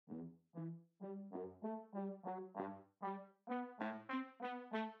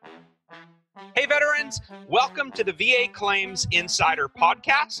Hey veterans, welcome to the VA Claims Insider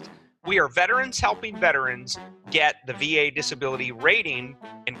Podcast. We are veterans helping veterans get the VA disability rating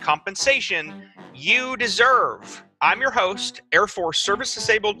and compensation you deserve. I'm your host, Air Force Service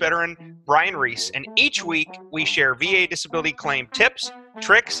Disabled veteran Brian Reese, and each week we share VA disability claim tips,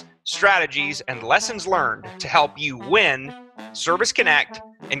 tricks, strategies, and lessons learned to help you win, service connect,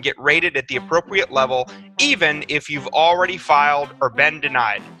 and get rated at the appropriate level, even if you've already filed or been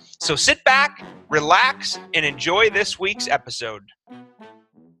denied. So sit back, relax, and enjoy this week's episode.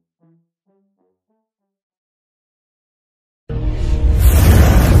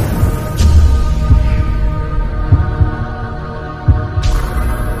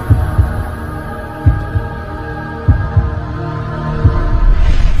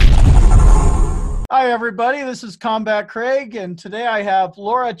 Hi, everybody. This is Combat Craig, and today I have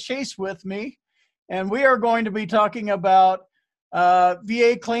Laura Chase with me, and we are going to be talking about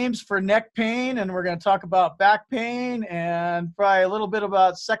VA claims for neck pain, and we're going to talk about back pain and probably a little bit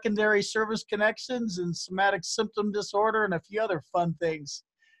about secondary service connections and somatic symptom disorder and a few other fun things.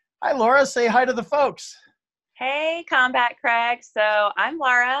 Hi, Laura. Say hi to the folks. Hey, Combat Craig. So I'm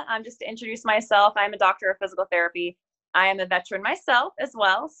Laura. Just to introduce myself, I'm a doctor of physical therapy. I am a veteran myself as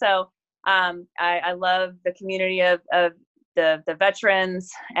well. So I love the community of the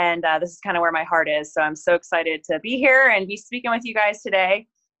veterans, and this is kind of where my heart is. So I'm so excited to be here and be speaking with you guys today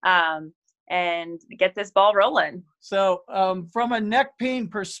and get this ball rolling. So from a neck pain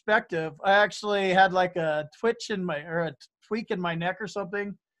perspective, I actually had like a tweak in my neck or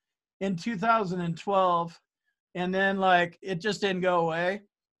something in 2012, and then like it just didn't go away.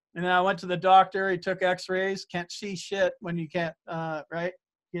 And then I went to the doctor. He took x-rays. Can't see shit when you can't, right?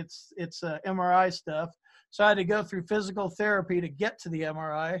 It's MRI stuff. So I had to go through physical therapy to get to the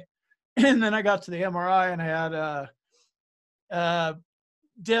MRI. And then I got to the MRI and I had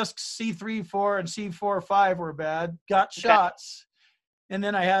discs C3-4 and C4-5 were bad, got shots. And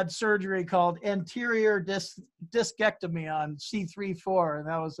then I had surgery called anterior discectomy on C3-4. And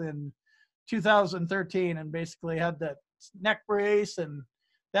that was in 2013, and basically had that neck brace and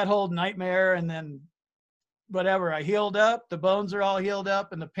that whole nightmare. And then whatever, I healed up, the bones are all healed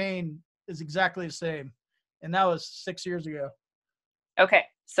up, and the pain is exactly the same. And that was 6 years ago. Okay,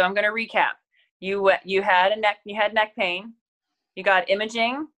 so I'm going to recap. You had neck pain. You got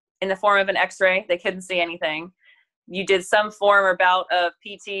imaging in the form of an x-ray. They couldn't see anything. You did some form or bout of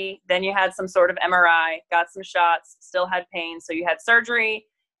PT. Then you had some sort of MRI, got some shots, still had pain. So you had surgery.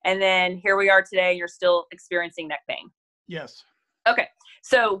 And then here we are today. You're still experiencing neck pain. Yes. Okay.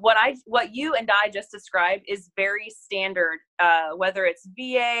 So what you and I just described is very standard, whether it's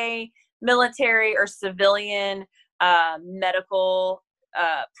VA, military, or civilian medical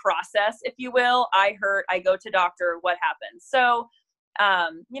process, if you will. I go to doctor, what happens? So,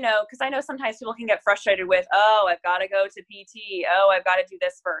 because I know sometimes people can get frustrated with, oh, I've got to go to PT. Oh, I've got to do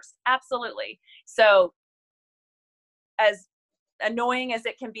this first. Absolutely. So as annoying as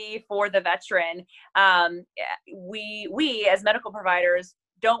it can be for the veteran, we as medical providers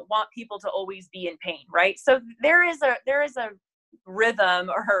don't want people to always be in pain, right? So there is a rhythm,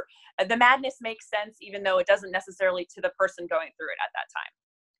 or the madness makes sense, even though it doesn't necessarily to the person going through it at that time.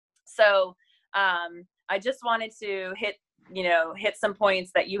 So I just wanted to hit some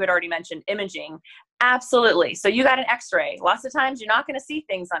points that you had already mentioned. Imaging, absolutely. So you got an x-ray. Lots of times you're not going to see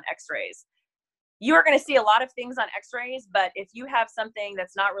things on x-rays. You are going to see a lot of things on x-rays, but if you have something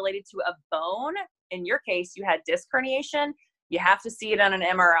that's not related to a bone, in your case, you had disc herniation, you have to see it on an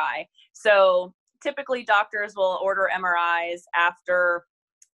MRI. So typically doctors will order MRIs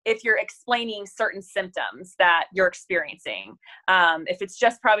if you're explaining certain symptoms that you're experiencing. If it's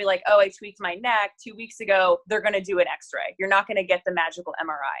just probably like, oh, I tweaked my neck 2 weeks ago, they're going to do an x-ray. You're not going to get the magical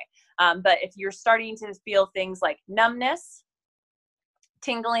MRI. But if you're starting to feel things like numbness,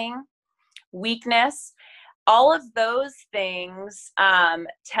 tingling, weakness, all of those things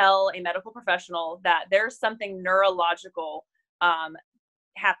tell a medical professional that there's something neurological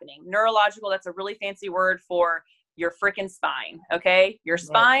happening. Neurological, that's a really fancy word for your freaking spine, okay? Your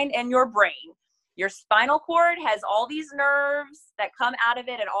spine and your brain. Your spinal cord has all these nerves that come out of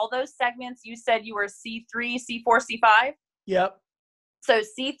it, and all those segments. You said you were C3, C4, C5? Yep. So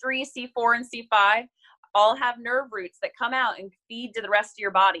C3, C4, and C5 all have nerve roots that come out and feed to the rest of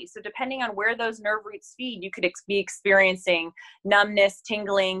your body. So depending on where those nerve roots feed, you could be experiencing numbness,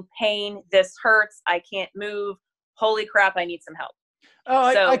 tingling, pain. This hurts. I can't move. Holy crap, I need some help.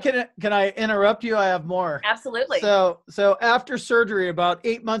 Oh, so, can I interrupt you? I have more. Absolutely. So after surgery, about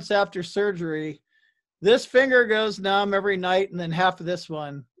 8 months after surgery, this finger goes numb every night, and then half of this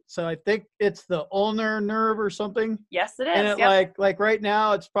one. So I think it's the ulnar nerve or something. Yes, it is. And it like right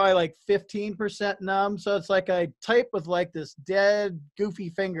now it's probably like 15% numb. So it's like I type with like this dead, goofy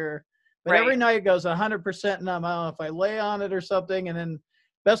finger. But every night it goes 100% numb. I don't know if I lay on it or something. And then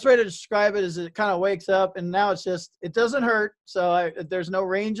best way to describe it is it kind of wakes up, and now it's just, it doesn't hurt. So there's no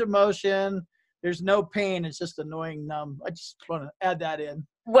range of motion. There's no pain. It's just annoying numb. I just want to add that in.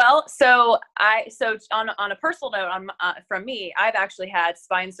 Well, so on a personal note, from me, I've actually had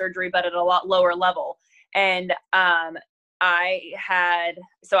spine surgery, but at a lot lower level. And I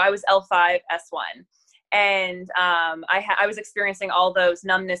was L5 S1, and I was experiencing all those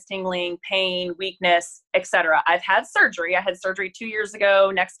numbness, tingling, pain, weakness, etc. I've had surgery. I had surgery 2 years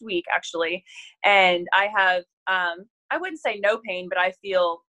ago, next week actually, and I have I wouldn't say no pain, but I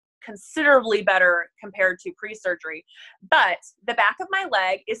feel considerably better compared to pre-surgery. But the back of my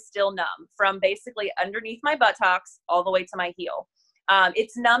leg is still numb from basically underneath my buttocks all the way to my heel.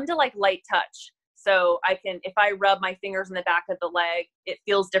 It's numb to like light touch. So I can, if I rub my fingers in the back of the leg, it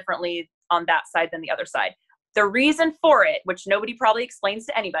feels differently on that side than the other side. The reason for it, which nobody probably explains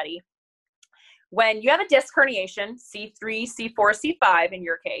to anybody, when you have a disc herniation, C3, C4, C5 in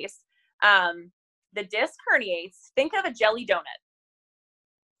your case, the disc herniates, think of a jelly donut.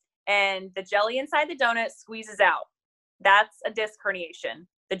 And the jelly inside the donut squeezes out. That's a disc herniation.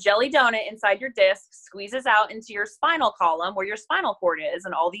 The jelly donut inside your disc squeezes out into your spinal column where your spinal cord is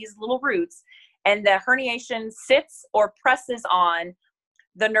and all these little roots. And the herniation sits or presses on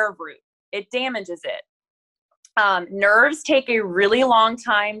the nerve root. It damages it. Nerves take a really long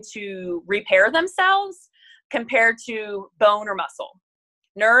time to repair themselves compared to bone or muscle.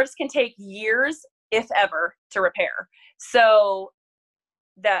 Nerves can take years, if ever, to repair. So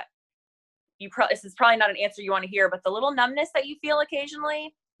that this is probably not an answer you want to hear, but the little numbness that you feel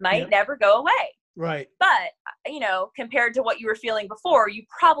occasionally might never go away. Right. But, compared to what you were feeling before, you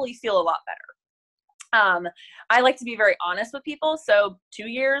probably feel a lot better. I like to be very honest with people. So 2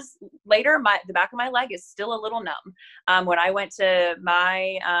 years later, the back of my leg is still a little numb. When I went to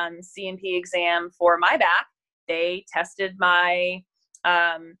my C&P exam for my back, they tested my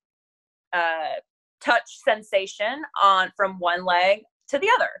touch sensation from one leg to the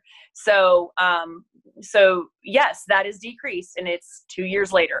other. So yes, that is decreased, and it's 2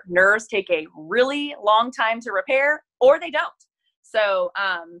 years later. Nerves take a really long time to repair, or they don't. So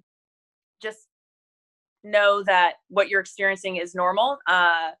just know that what you're experiencing is normal,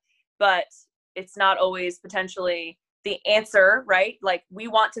 but it's not always potentially the answer, right? Like, we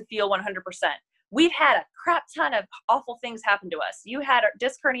want to feel 100%. We've had a crap ton of awful things happen to us. You had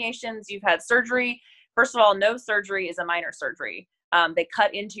disc herniations, you've had surgery. First of all, no surgery is a minor surgery. They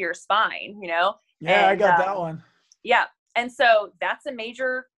cut into your spine, Yeah, and I got that one. Yeah. And so that's a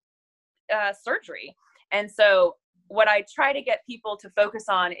major surgery. And so what I try to get people to focus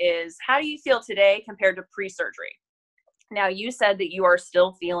on is, how do you feel today compared to pre-surgery? Now, you said that you are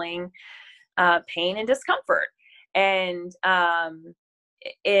still feeling pain and discomfort. And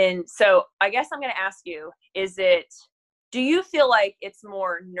so I guess I'm going to ask you, do you feel like it's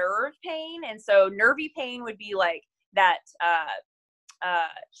more nerve pain? And so nervy pain would be like that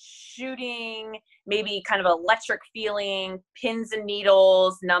shooting, maybe kind of electric feeling, pins and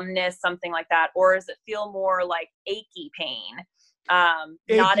needles, numbness, something like that? Or does it feel more like achy pain,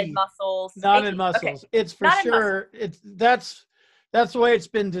 knotted muscles? Knotted muscles. Okay. It's for knotted sure. Muscles. That's the way it's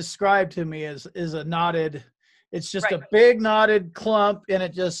been described to me, is a knotted. It's just a big knotted clump, and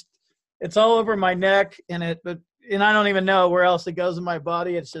it's all over my neck, and I don't even know where else it goes in my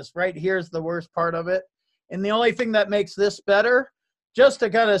body. It's just right here's the worst part of it. And the only thing that makes this better, just to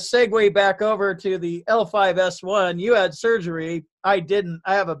kind of segue back over to the L5-S1, you had surgery. I didn't.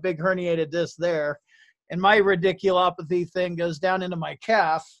 I have a big herniated disc there. And my radiculopathy thing goes down into my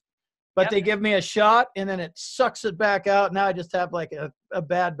calf. But they give me a shot, and then it sucks it back out. Now I just have like a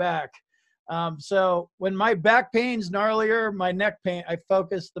bad back. So when my back pain's gnarlier, my neck pain,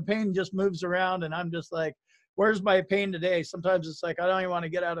 the pain just moves around, and I'm just like, where's my pain today? Sometimes it's like, I don't even want to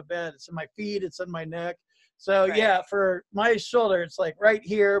get out of bed. It's in my feet. It's in my neck. So yeah, for my shoulder, it's like right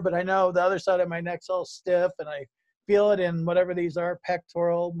here, but I know the other side of my neck's all stiff, and I feel it in whatever these are,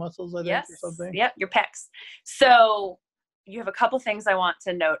 pectoral muscles, I think, or something. Yep, your pecs. So you have a couple things I want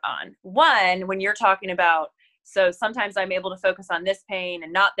to note on. One, when you're talking about, so sometimes I'm able to focus on this pain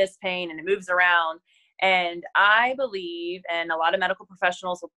and not this pain, and it moves around. And I believe, and a lot of medical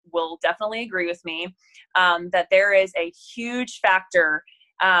professionals will definitely agree with me, that there is a huge factor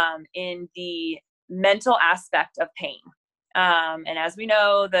in the mental aspect of pain. And as we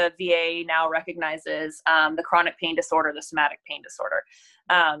know, the VA now recognizes the chronic pain disorder, the somatic pain disorder.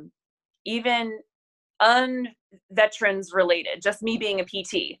 Even veterans related, just me being a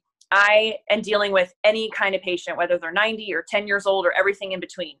PT. I am dealing with any kind of patient, whether they're 90 or 10 years old or everything in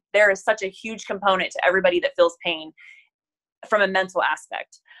between. There is such a huge component to everybody that feels pain from a mental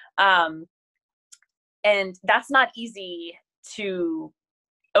aspect. And that's not easy to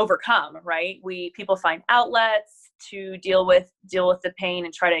overcome, right? People find outlets to deal with the pain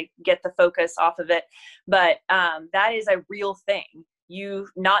and try to get the focus off of it. But that is a real thing. You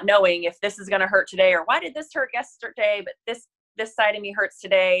not knowing if this is going to hurt today, or why did this hurt yesterday, but this side of me hurts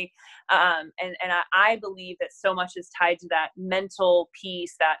today. And I believe that so much is tied to that mental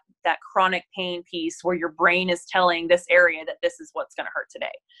piece, that chronic pain piece, where your brain is telling this area that this is what's going to hurt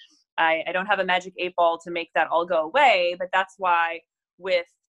today. I don't have a magic 8 ball to make that all go away, but that's why with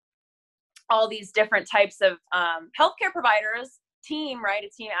all these different types of healthcare providers, team, right? A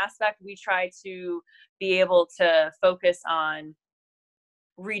team aspect, we try to be able to focus on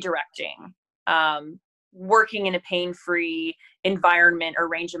redirecting, working in a pain-free environment or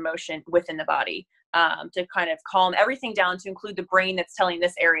range of motion within the body, to kind of calm everything down, to include the brain that's telling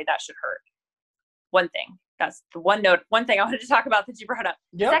this area that should hurt. One thing. That's the one thing I wanted to talk about that you brought up.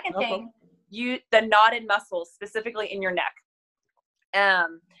 Yep, Second thing, the knotted muscles, specifically in your neck,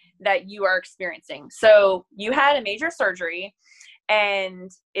 that you are experiencing. So you had a major surgery, and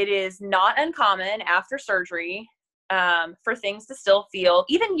it is not uncommon after surgery for things to still feel,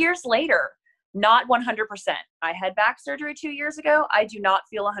 even years later, not 100%. I had back surgery 2 years ago. I do not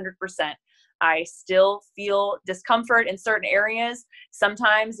feel 100%. I still feel discomfort in certain areas,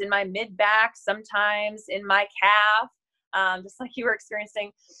 sometimes in my mid back, sometimes in my calf, just like you were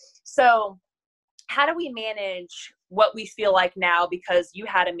experiencing. So how do we manage what we feel like now because you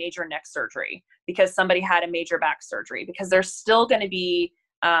had a major neck surgery, because somebody had a major back surgery? Because there's still going to be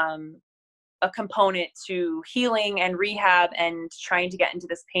a component to healing and rehab and trying to get into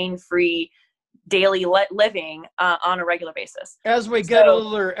this pain-free daily living on a regular basis. As we get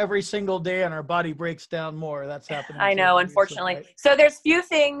older, every single day, and our body breaks down more. That's happening. I know, unfortunately. Right? So there's few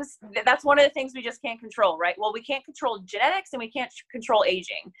things. That's one of the things we just can't control, right? Well, we can't control genetics and we can't control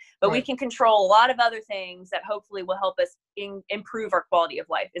aging, but we can control a lot of other things that hopefully will help us improve our quality of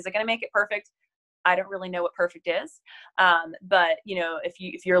life. Is it going to make it perfect? I don't really know what perfect is. But you know,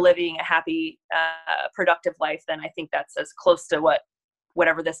 if you're living a happy, productive life, then I think that's as close to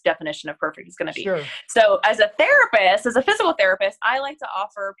whatever this definition of perfect is going to be. Sure. So as a therapist, as a physical therapist, I like to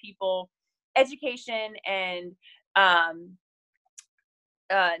offer people education and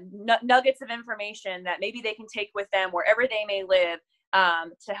nuggets of information that maybe they can take with them wherever they may live,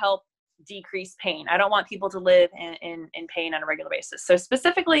 to help decrease pain. I don't want people to live in pain on a regular basis. So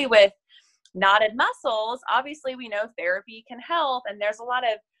specifically with knotted muscles, obviously we know therapy can help, and there's a lot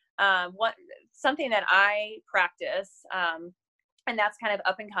of something that I practice, and that's kind of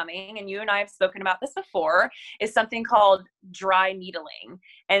up and coming, and you and I have spoken about this before, is something called dry needling.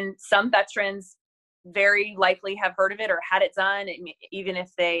 And some veterans very likely have heard of it or had it done, even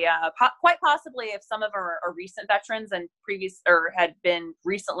if they quite possibly if some of them are recent veterans and had been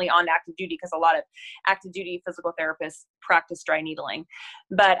recently on active duty, because a lot of active duty physical therapists practice dry needling.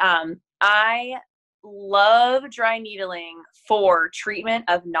 But I love dry needling for treatment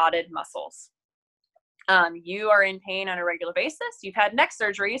of knotted muscles. You are in pain on a regular basis. You've had neck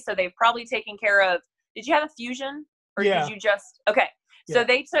surgery, so they've probably taken care of. Did you have a fusion, or did you just? Okay, so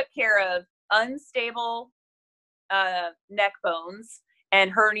they took care of unstable neck bones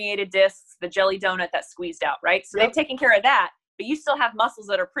and herniated discs, the jelly donut that squeezed out, right? So they've taken care of that, but you still have muscles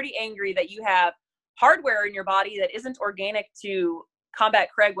that are pretty angry, that you have hardware in your body that isn't organic to combat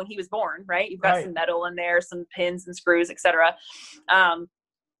Craig when he was born, right? You've got some metal in there, some pins and screws, etc.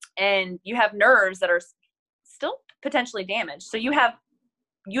 And you have nerves that are still potentially damaged. So you have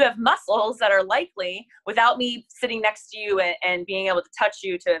muscles that are likely, without me sitting next to you and being able to touch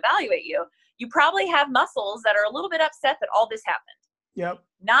you to evaluate you, you probably have muscles that are a little bit upset that all this happened. Yep.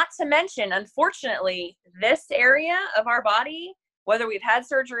 Not to mention, unfortunately, this area of our body, whether we've had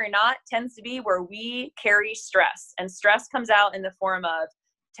surgery or not, tends to be where we carry stress. And stress comes out in the form of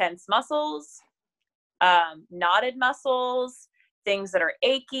tense muscles, knotted muscles, things that are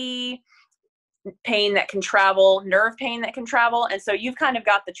achy, pain that can travel, nerve pain that can travel. And so you've kind of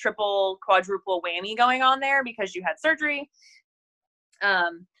got the triple, quadruple whammy going on there because you had surgery.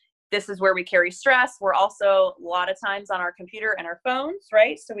 This is where we carry stress. We're also a lot of times on our computer and our phones,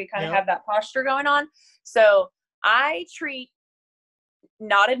 right? So we kind of have that posture going on. So I treat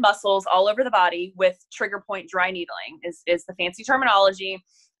knotted muscles all over the body with trigger point dry needling is the fancy terminology.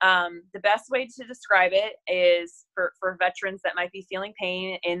 The best way to describe it is for veterans that might be feeling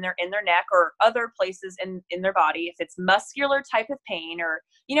pain in their neck or other places in their body. If it's muscular type of pain, or,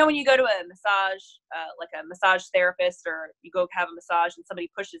 you know, when you go to a massage, like a massage therapist, or you go have a massage and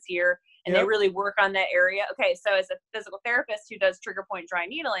somebody pushes here and they really work on that area. Okay. So as a physical therapist who does trigger point dry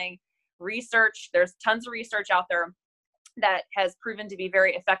needling research, there's tons of research out there that has proven to be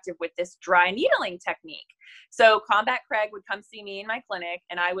very effective with this dry needling technique. So Combat Craig would come see me in my clinic,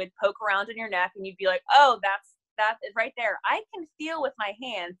 and I would poke around in your neck, and you'd be like, oh, that is right there. I can feel with my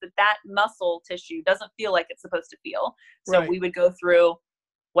hands that muscle tissue doesn't feel like it's supposed to feel. So we would go through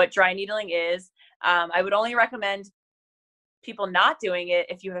what dry needling is. I would only recommend people not doing it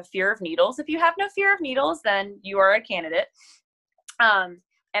if you have fear of needles. If you have no fear of needles, then you are a candidate.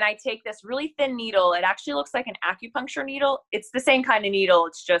 And I take this really thin needle. It actually looks like an acupuncture needle. It's the same kind of needle.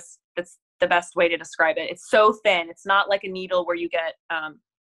 It's just, that's the best way to describe it. It's so thin. It's not like a needle where you get a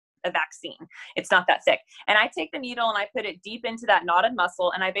vaccine. It's not that thick. And I take the needle and I put it deep into that knotted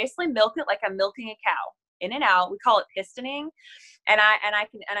muscle, and I basically milk it like I'm milking a cow, in and out. We call it pistoning. And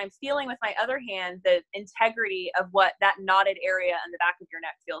I'm feeling with my other hand the integrity of what that knotted area in the back of your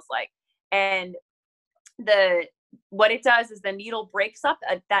neck feels like. And what it does is the needle breaks up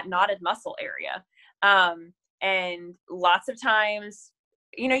that knotted muscle area. And lots of times,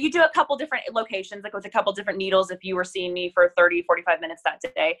 you know, you do a couple different locations, like with a couple different needles, if you were seeing me for 30, 45 minutes that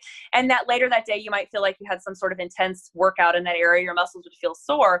day. And that later that day, you might feel like you had some sort of intense workout in that area. Your muscles would feel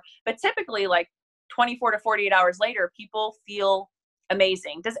sore, but typically like 24 to 48 hours later, people feel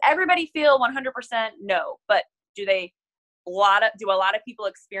amazing. Does everybody feel 100%? No, but do a lot of people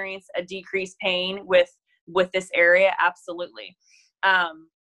experience a decreased pain with this area? Absolutely.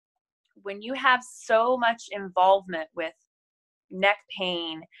 When you have so much involvement with neck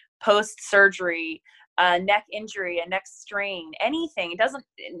pain, post-surgery, neck injury, a neck strain, anything, it doesn't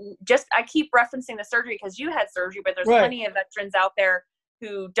just, I keep referencing the surgery because you had surgery, but there's plenty of veterans out there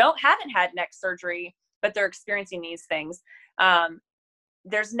who haven't had neck surgery, but they're experiencing these things.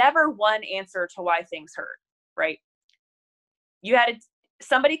 There's never one answer to why things hurt, right?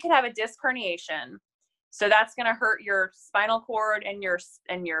 Somebody could have a disc herniation. So that's going to hurt your spinal cord and your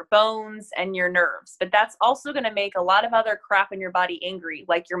bones and your nerves. But that's also going to make a lot of other crap in your body angry,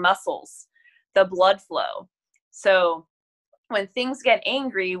 like your muscles, the blood flow. So when things get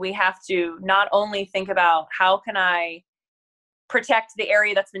angry, we have to not only think about how can I protect the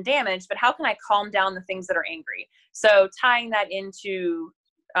area that's been damaged, but how can I calm down the things that are angry? So tying that into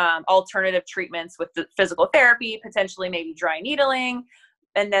alternative treatments with the physical therapy, potentially maybe dry needling.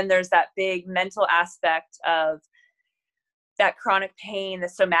 And then there's that big mental aspect of that chronic pain, the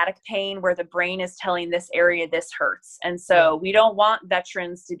somatic pain, where the brain is telling this area, this hurts. And so we don't want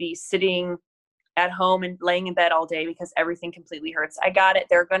veterans to be sitting at home and laying in bed all day because everything completely hurts. I got it.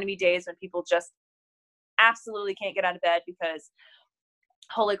 There are going to be days when people just absolutely can't get out of bed because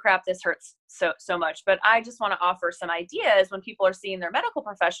holy crap, this hurts so much. But I just want to offer some ideas when people are seeing their medical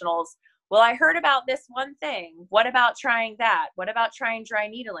professionals. Well, I heard about this one thing. What about trying that? What about trying dry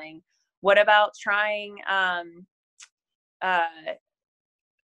needling? What about trying, as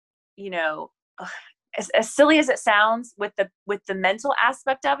silly as it sounds, with the mental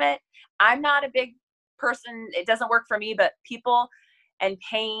aspect of it, I'm not a big person. It doesn't work for me, but people and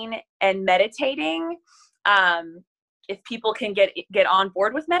pain and meditating, if people can get on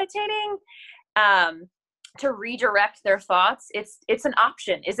board with meditating, to redirect their thoughts, it's an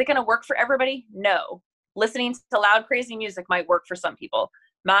option. Is it going to work for everybody? No. Listening to loud, crazy music might work for some people.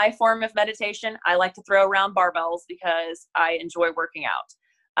 My form of meditation, I like to throw around barbells because I enjoy working out.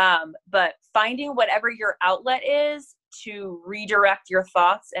 But finding whatever your outlet is to redirect your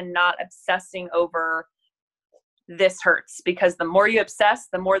thoughts and not obsessing over this hurts, because the more you obsess,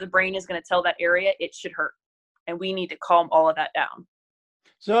 the more the brain is going to tell that area it should hurt. And we need to calm all of that down.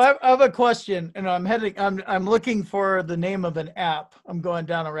 So I have a question, and I'm looking for the name of an app. I'm going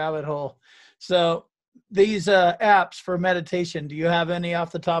down a rabbit hole. So these apps for meditation, do you have any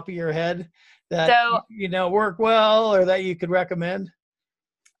off the top of your head that work well or that you could recommend?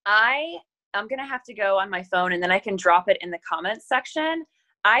 I'm going to have to go on my phone and then I can drop it in the comments section.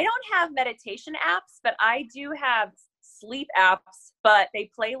 I don't have meditation apps, but I do have sleep apps, but they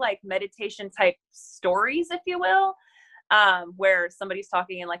play like meditation type stories, if you will. Where somebody's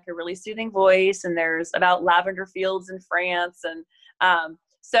talking in like a really soothing voice, and there's about lavender fields in France. And,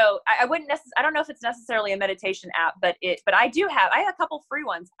 so I don't know if it's necessarily a meditation app, but I have a couple free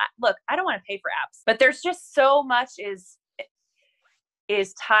ones. Look, I don't want to pay for apps, but there's just so much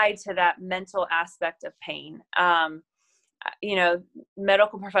is tied to that mental aspect of pain.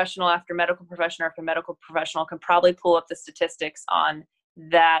 Medical professional after medical professional after medical professional can probably pull up the statistics on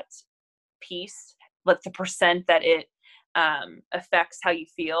that piece, but the percent that it affects how you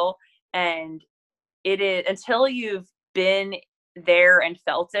feel. And it is, until you've been there and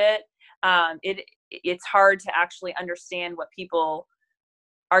felt it, it's hard to actually understand what people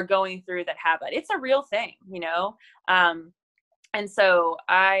are going through that have it. It's a real thing, and so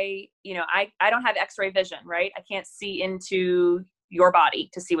I don't have x-ray vision, right? I can't see into your body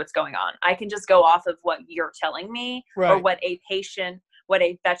to see what's going on. I can just go off of what you're telling me, Right. or what a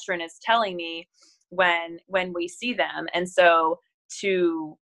veteran is telling me when we see them. And so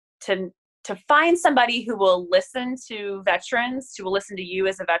to find somebody who will listen to veterans, who will listen to you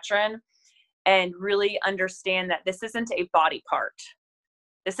as a veteran, and really understand that this isn't a body part.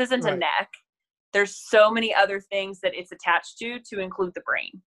 This isn't a neck. There's so many other things that it's attached to include the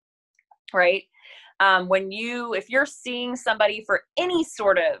brain, right? If you're seeing somebody for any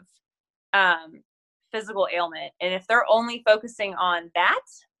sort of physical ailment, and if they're only focusing on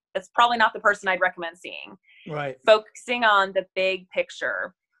that's probably not the person I'd recommend seeing. Right. Focusing on the big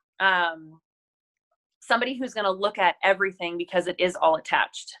picture. Somebody who's going to look at everything, because it is all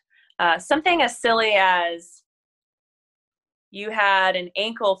attached. Something as silly as you had an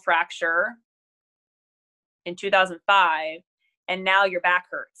ankle fracture in 2005 and now your back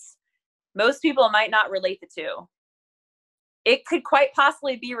hurts. Most people might not relate the two. It could quite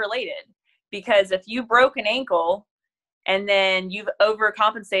possibly be related, because if you broke an ankle and then you've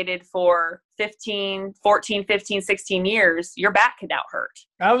overcompensated for 15, 16 years, your back could now hurt.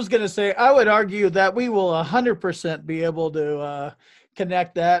 I was going to say, I would argue that we will 100% be able to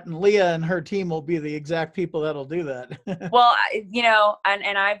connect that, and Leah and her team will be the exact people that'll do that. Well,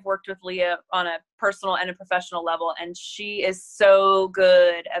 and I've worked with Leah on a personal and a professional level, and she is so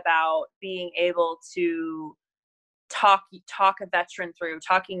good about being able to talk a veteran through,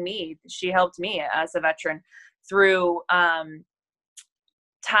 she helped me as a veteran through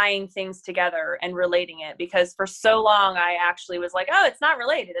tying things together and relating it, because for so long I actually was like, oh, it's not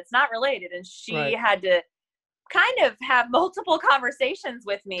related. And she had to kind of have multiple conversations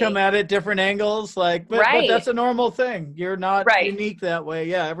with me. Come at it different angles, but that's a normal thing. You're not unique that way.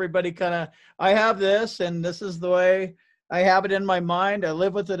 Yeah, everybody I have this, and this is the way I have it in my mind. I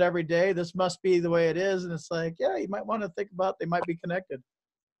live with it every day. This must be the way it is. And it's like, yeah, you might want to think about, they might be connected.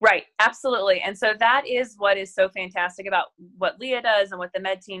 Right. Absolutely. And so that is what is so fantastic about what Leah does and what the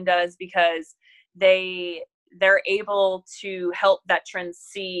med team does, because they're able to help veterans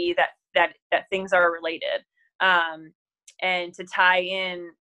see that things are related. And to tie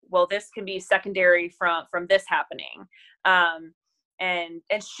in, well, this can be secondary from this happening. And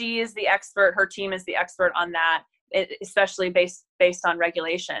she is the expert, her team is the expert on that, especially based on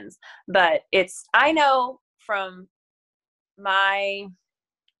regulations. But I know from my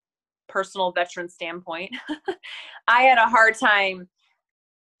personal veteran standpoint, I had a hard time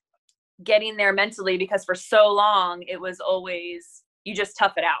getting there mentally, because for so long it was always, you just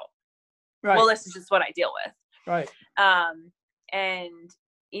tough it out. Right. Well, this is just what I deal with. Right. And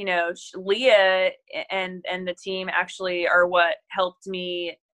Leah and the team actually are what helped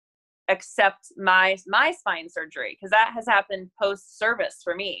me accept my spine surgery, because that has happened post-service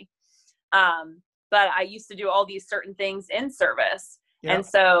for me. But I used to do all these certain things in service. Yep. And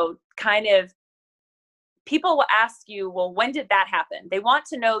so kind of people will ask you, well, when did that happen? They want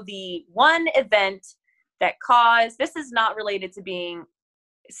to know the one event that caused, this is not related to being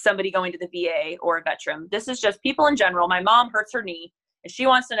somebody going to the VA or a veteran. This is just people in general. My mom hurts her knee and she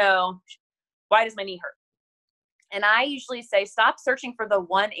wants to know, why does my knee hurt? And I usually say, stop searching for the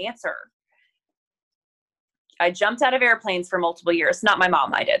one answer. I jumped out of airplanes for multiple years. Not my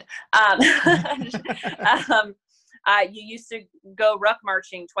mom, I did. You used to go ruck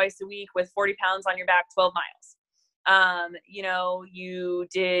marching twice a week with 40 pounds on your back, 12 miles. You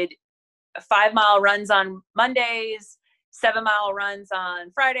did 5-mile runs on Mondays, 7-mile runs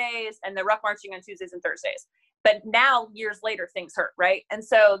on Fridays, and the ruck marching on Tuesdays and Thursdays. But now, years later, things hurt, right? And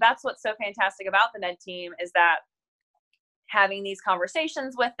so that's what's so fantastic about the med team, is that having these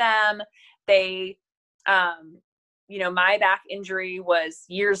conversations with them, they, my back injury was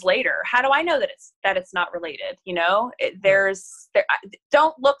years later. How do I know that it's not related?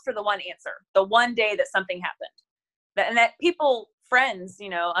 Don't look for the one answer, the one day that something happened, and that people, friends,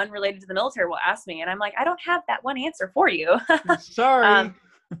 unrelated to the military, will ask me, and I'm like, I don't have that one answer for you. Sorry.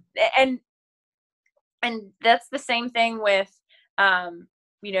 And that's the same thing with,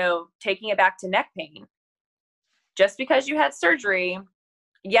 taking it back to neck pain. Just because you had surgery,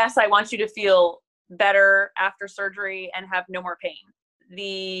 yes, I want you to feel better after surgery and have no more pain.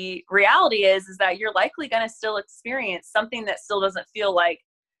 The reality is that you're likely going to still experience something that still doesn't feel like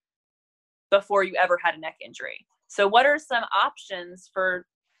before you ever had a neck injury. So what are some options for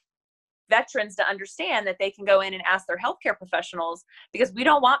veterans to understand that they can go in and ask their healthcare professionals, because we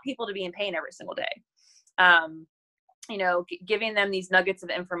don't want people to be in pain every single day. You know, giving them these nuggets of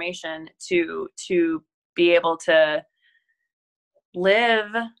information to be able to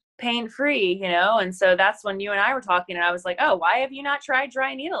live pain-free, you know? And so that's when you and I were talking, and I was like, oh, why have you not tried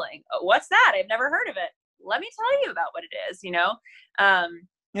dry needling? What's that? I've never heard of it. Let me tell you about what it is, you know?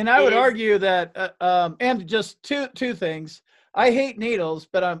 And I would argue that, and just two things. I hate needles,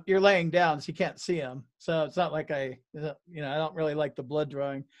 but you're laying down, so you can't see them. So it's not like I don't really like the blood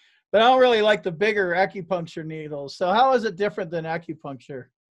drawing, but I don't really like the bigger acupuncture needles. So how is it different than acupuncture?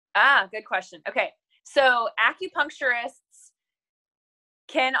 Good question. Okay. So acupuncturists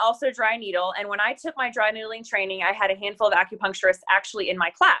can also dry needle. And when I took my dry needling training, I had a handful of acupuncturists actually in my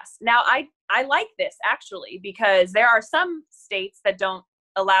class. Now I like this actually, because there are some states that don't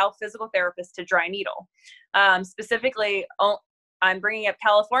allow physical therapists to dry needle. Specifically, I'm bringing up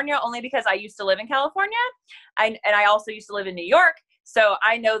California only because I used to live in California, and I also used to live in New York. So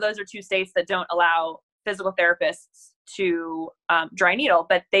I know those are two states that don't allow physical therapists to dry needle,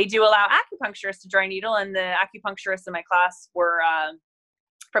 but they do allow acupuncturists to dry needle, and the acupuncturists in my class were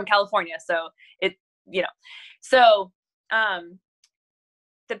from California. So so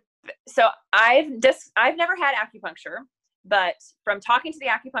I've never had acupuncture, but from talking to the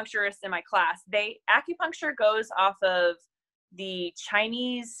acupuncturists in my class, acupuncture goes off of the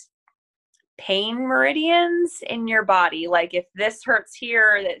Chinese pain meridians in your body. Like if this hurts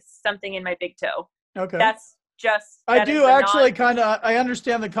here, that's something in my big toe. Okay. I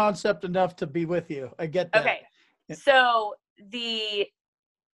understand the concept enough to be with you. I get that. Okay. So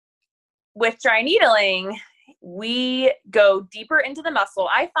with dry needling, we go deeper into the muscle.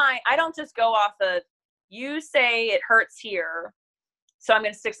 I don't just go off of, you say it hurts here, so I'm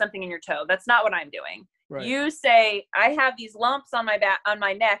going to stick something in your toe. That's not what I'm doing. Right. You say, I have these lumps on my back, on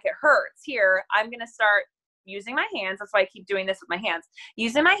my neck, it hurts here. I'm going to start using my hands. That's why I keep doing this with my hands.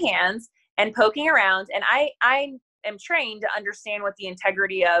 Using my hands and poking around. And I am trained to understand what the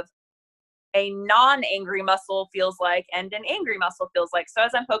integrity of a non-angry muscle feels like and an angry muscle feels like. So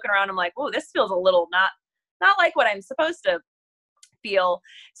as I'm poking around, I'm like, oh, this feels a little not like what I'm supposed to feel.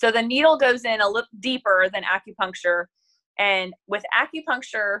 So the needle goes in a little deeper than acupuncture. And with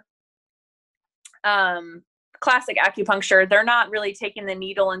acupuncture, classic acupuncture, they're not really taking the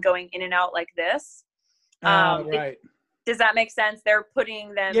needle and going in and out like this. Right. Does that make sense? They're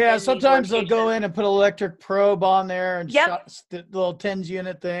putting them. Yeah. Sometimes they'll go in and put an electric probe on there and shot the little TENS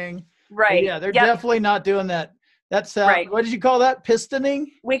unit thing. Right. But yeah. They're definitely not doing that. That's right. What did you call that? Pistoning?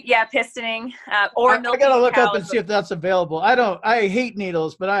 Pistoning. Or I gotta look up and see if that's available. I hate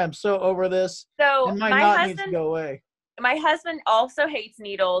needles, but I am so over this. So and my knot needs to go away. My husband also hates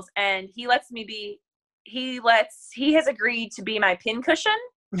needles, and he lets me be. He has agreed to be my pin cushion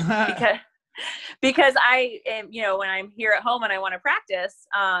because I am, when I'm here at home and I want to practice,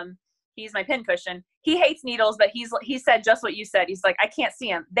 he's my pin cushion. He hates needles, but he said just what you said. He's like, I can't see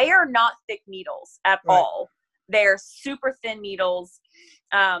them. They are not thick needles at all. They're super thin needles.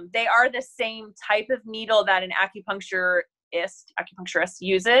 They are the same type of needle that an acupuncturist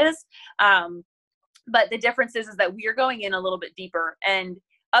uses. But the difference is that we are going in a little bit deeper. And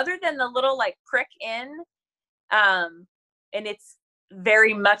other than the little like prick in, and it's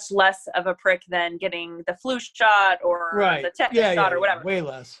very much less of a prick than getting the flu shot or the tetanus shot or whatever. Way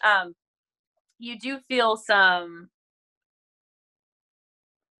less. You do feel some.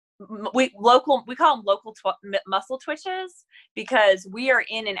 We call them local muscle twitches, because we are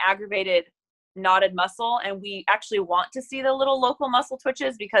in an aggravated knotted muscle, and we actually want to see the little local muscle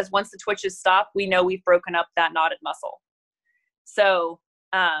twitches, because once the twitches stop, we know we've broken up that knotted muscle. So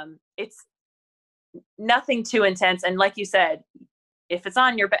it's nothing too intense. And like you said, if it's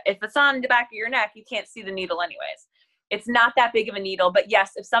on the back of your neck, you can't see the needle anyways. It's not that big of a needle. But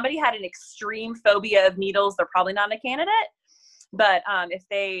yes, if somebody had an extreme phobia of needles, they're probably not a candidate. But if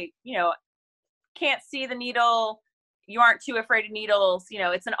they, can't see the needle, you aren't too afraid of needles,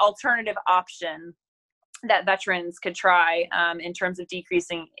 it's an alternative option that veterans could try in terms of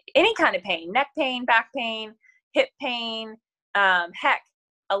decreasing any kind of pain, neck pain, back pain, hip pain. Heck,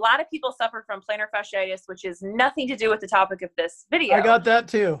 a lot of people suffer from plantar fasciitis, which is nothing to do with the topic of this video. I got that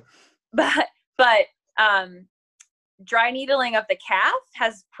too. But dry needling of the calf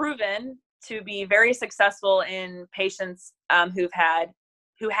has proven to be very successful in patients who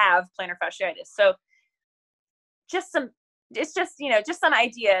have plantar fasciitis. So just some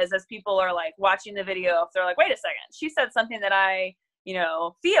ideas as people are like watching the video. If they're like, wait a second, she said something that I,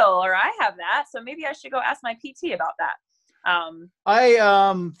 feel, or I have that, so maybe I should go ask my PT about that.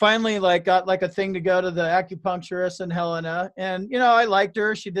 I finally like got like a thing to go to the acupuncturist in Helena, and you know I liked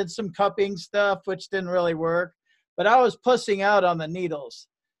her. She did some cupping stuff, which didn't really work, but I was pussing out on the needles.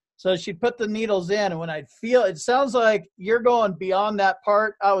 So she'd put the needles in, and when I'd feel it sounds like you're going beyond that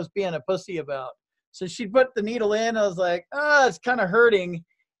part I was being a pussy about. So she'd put the needle in, I was like, it's kind of hurting.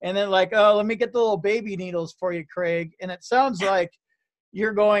 And then like, oh, let me get the little baby needles for you, Craig. And it sounds like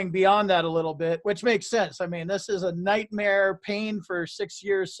you're going beyond that a little bit, which makes sense. I mean, this is a nightmare pain for 6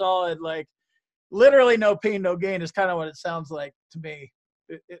 years solid, like literally no pain, no gain is kind of what it sounds like to me.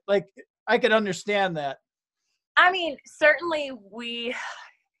 Like I could understand that. I mean, certainly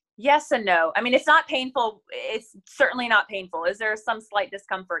yes and no. I mean, it's not painful. It's certainly not painful. Is there some slight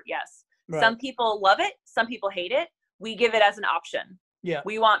discomfort? Yes. Right. Some people love it. Some people hate it. We give it as an option. Yeah.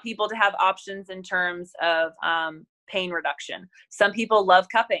 We want people to have options in terms of pain reduction. Some people love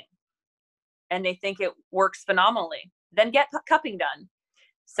cupping and they think it works phenomenally. Then get cupping done.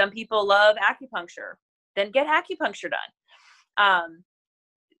 Some people love acupuncture. Then get acupuncture done.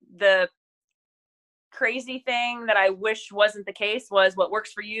 The crazy thing that I wish wasn't the case was what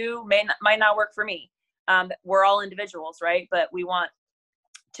works for you might not work for me. We're all individuals, right? But we want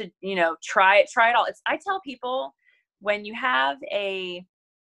to, try it all. I tell people when you get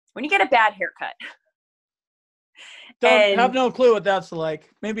a bad haircut. Don't have no clue what that's like.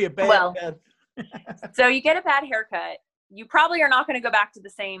 Maybe a bad. So you get a bad haircut. You probably are not going to go back to the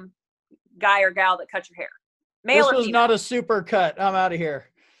same guy or gal that cut your hair. Male this or was female. Not a super cut. I'm out of here.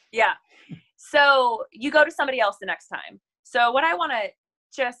 Yeah. So you go to somebody else the next time. So what I want to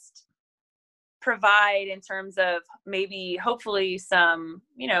just provide in terms of maybe hopefully some,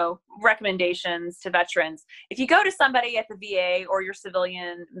 recommendations to veterans. If you go to somebody at the VA or your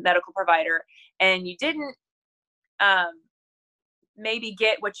civilian medical provider and you didn't maybe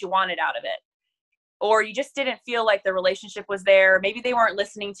get what you wanted out of it, or you just didn't feel like the relationship was there, maybe they weren't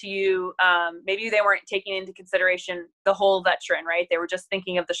listening to you, maybe they weren't taking into consideration the whole veteran, right? They were just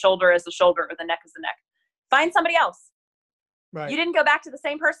thinking of the shoulder as the shoulder or the neck as the neck. Find somebody else. Right. You didn't go back to the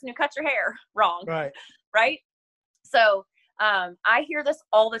same person who cut your hair wrong. Right. Right. So I hear this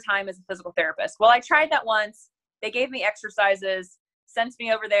all the time as a physical therapist. Well, I tried that once. They gave me exercises, sent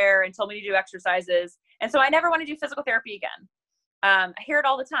me over there and told me to do exercises. And so I never want to do physical therapy again. I hear it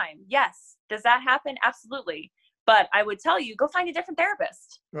all the time. Yes. Does that happen? Absolutely. But I would tell you, go find a different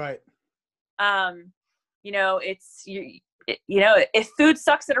therapist. Right. If food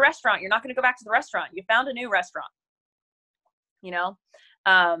sucks at a restaurant, you're not going to go back to the restaurant. You found a new restaurant.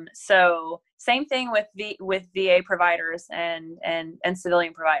 So same thing with VA providers and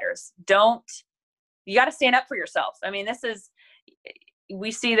civilian providers. You got to stand up for yourself. I mean,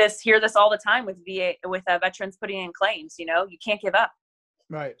 we hear this all the time with veterans putting in claims. You can't give up.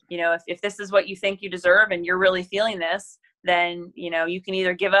 Right. If this is what you think you deserve and you're really feeling this, then, you can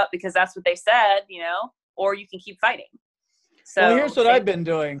either give up because that's what they said, or you can keep fighting. So well, here's what I've been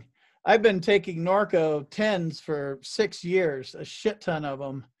doing. I've been taking Norco 10s for 6 years, a shit ton of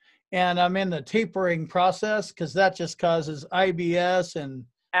them. And I'm in the tapering process because that just causes IBS and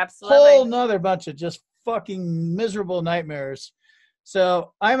absolutely whole nother bunch of just fucking miserable nightmares.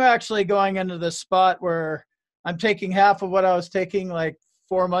 So I'm actually going into this spot where I'm taking half of what I was taking like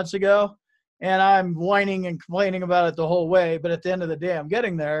 4 months ago. And I'm whining and complaining about it the whole way. But at the end of the day, I'm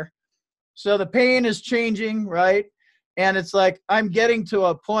getting there. So the pain is changing, right? And it's like, I'm getting to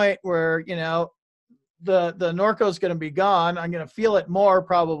a point where, the Norco is going to be gone. I'm going to feel it more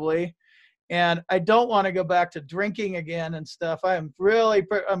probably. And I don't want to go back to drinking again and stuff. I'm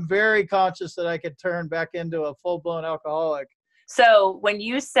very conscious that I could turn back into a full-blown alcoholic. So when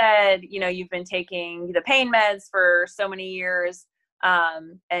you said, you've been taking the pain meds for so many years,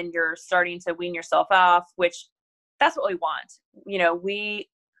 and you're starting to wean yourself off, which that's what we want.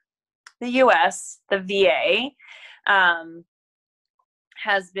 The US, the VA,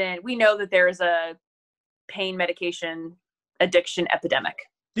 we know that there is a pain medication addiction epidemic.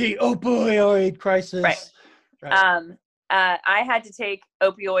 The opioid crisis. Right. I had to take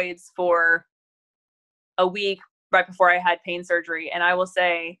opioids for a week right before I had pain surgery. And I will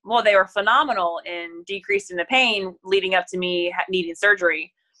say, well, they were phenomenal in decreasing the pain leading up to me needing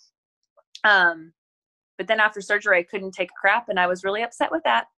surgery. But then after surgery, I couldn't take a crap and I was really upset with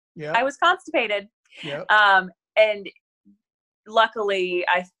that. Yeah. I was constipated. Yep. And luckily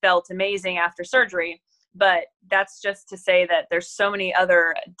I felt amazing after surgery, but that's just to say that there's so many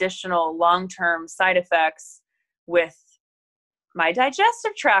other additional long-term side effects with my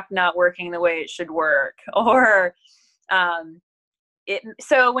digestive tract not working the way it should work, or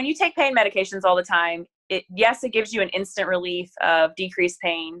so when you take pain medications all the time, it gives you an instant relief of decreased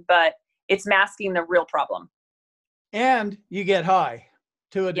pain, but it's masking the real problem. And you get high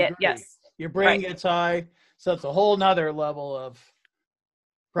to a degree. Yes. Your brain gets high. So it's a whole nother level of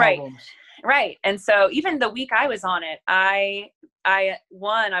problems. Right. And so even the week I was on it, I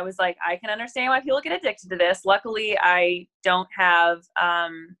was like, I can understand why people get addicted to this. Luckily, I don't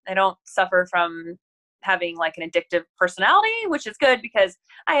suffer from having like an addictive personality, which is good because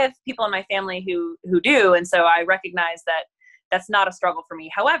I have people in my family who do. And so I recognize that that's not a struggle for me.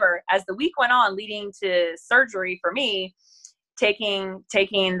 However, as the week went on leading to surgery for me, taking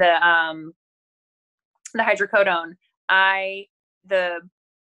the hydrocodone, the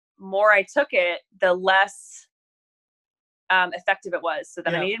more I took it, the less effective it was. So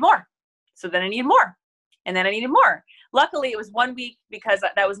then I needed more. So then I needed more. And then I needed more. Luckily, it was 1 week because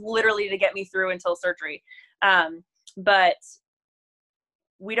that was literally to get me through until surgery. But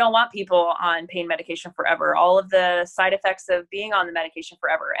we don't want people on pain medication forever. All of the side effects of being on the medication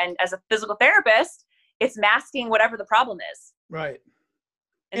forever. And as a physical therapist, it's masking whatever the problem is. Right.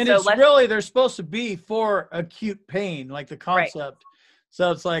 And so it's really, they're supposed to be for acute pain, like the concept. Right.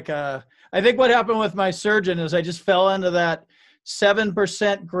 So it's like, I think what happened with my surgeon is I just fell into that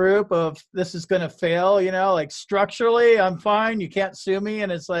 7% group of this is going to fail, like structurally I'm fine. You can't sue me.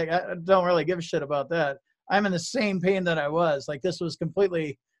 And it's like, I don't really give a shit about that. I'm in the same pain that I was. Like this was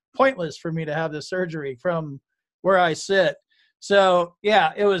completely pointless for me to have this surgery from where I sit. So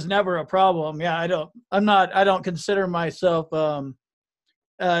yeah, it was never a problem. Yeah. I don't consider myself, an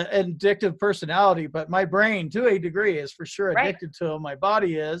addictive personality, but my brain to a degree is for sure addicted to them. My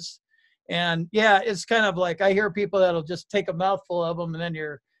body is. And yeah, it's kind of like, I hear people that'll just take a mouthful of them and then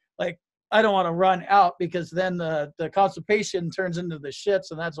you're like, I don't want to run out because then the constipation turns into the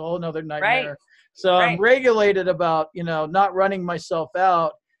shits and that's a whole nother nightmare. Right. So I'm regulated about, not running myself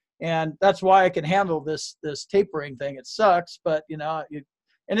out. And that's why I can handle this tapering thing. It sucks, but and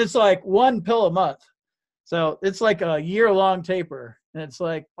it's like 1 pill a month. So it's like a year-long taper. And it's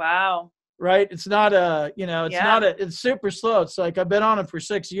like, wow. Right. It's not it's super slow. It's like, I've been on it for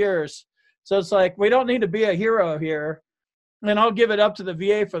 6 years. So it's like, we don't need to be a hero here. And I'll give it up to the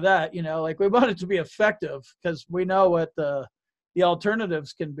VA for that. Like we want it to be effective because we know what the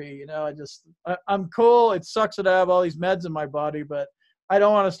alternatives can be. I'm cool. It sucks that I have all these meds in my body, but I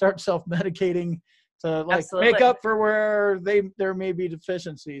don't want to start self-medicating to make up for where there may be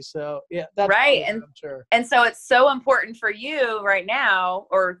deficiencies. So yeah, that's right. Cool, I'm sure. And so it's so important for you right now,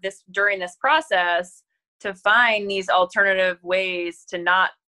 or during this process, to find these alternative ways to not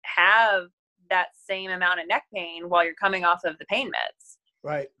have that same amount of neck pain while you're coming off of the pain meds.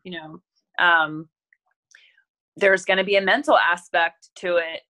 Right. There's going to be a mental aspect to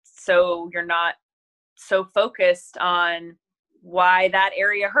it. So you're not so focused on why that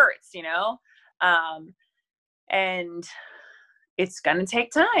area hurts, and it's going to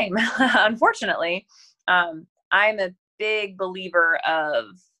take time, unfortunately. I'm a big believer of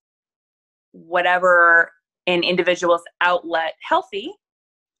whatever an individual's healthy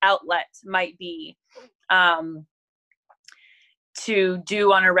outlet might be, to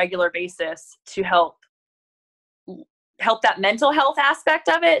do on a regular basis to help that mental health aspect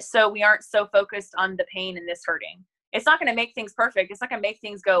of it. So we aren't so focused on the pain and this hurting. It's not going to make things perfect. It's not going to make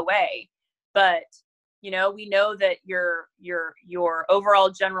things go away, but we know that your overall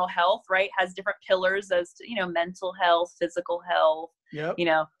general health, right, has different pillars as to, mental health, physical health, yep.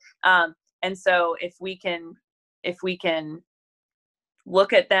 And so if we can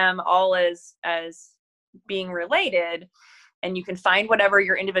look at them all as being related, and you can find whatever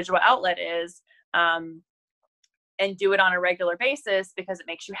your individual outlet is, and do it on a regular basis because it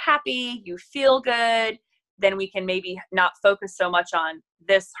makes you happy, you feel good, then we can maybe not focus so much on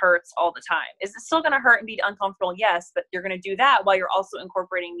this hurts all the time. Is it still going to hurt and be uncomfortable? Yes, but you're going to do that while you're also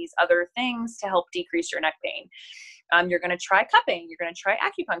incorporating these other things to help decrease your neck pain. You're going to try cupping. You're going to try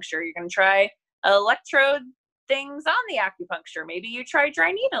acupuncture. You're going to try electrode things on the acupuncture. Maybe you try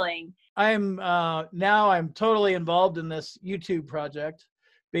dry needling. I'm totally involved in this YouTube project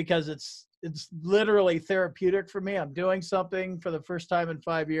because it's literally therapeutic for me. I'm doing something for the first time in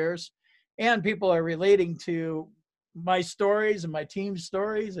 5 years, and people are relating to my stories and my team's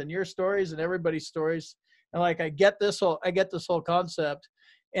stories and your stories and everybody's stories. And like, I get this whole concept.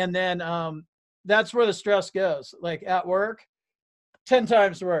 And then that's where the stress goes. Like at work, 10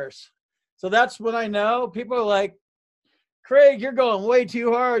 times worse. So that's when I know people are like, Craig, you're going way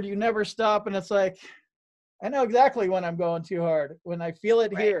too hard. You never stop. And it's like, I know exactly when I'm going too hard, when I feel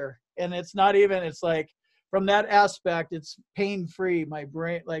it here. And it's not even, it's like from that aspect, it's pain-free. My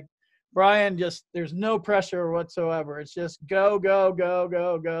brain, like Brian, just, there's no pressure whatsoever. It's just go, go, go,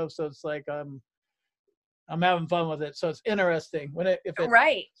 go, go. So it's like, I'm having fun with it. So it's interesting if it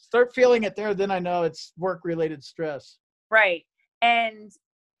Right. start feeling it there, then I know it's work related stress. Right. And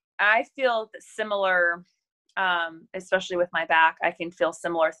I feel similar, especially with my back, I can feel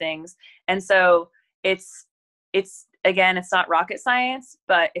similar things. And so it's again, it's not rocket science,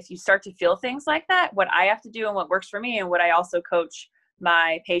 but if you start to feel things like that, what I have to do and what works for me, and what I also coach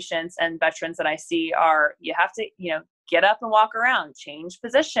my patients and veterans that I see are, you have to, get up and walk around, change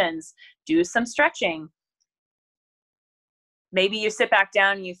positions, do some stretching. Maybe you sit back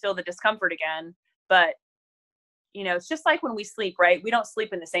down and you feel the discomfort again, but it's just like when we sleep, right? We don't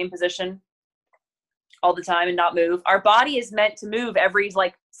sleep in the same position all the time and not move. Our body is meant to move every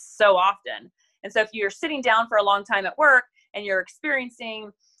so often. And so if you're sitting down for a long time at work and you're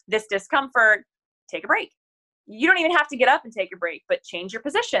experiencing this discomfort, take a break. You don't even have to get up and take a break, but change your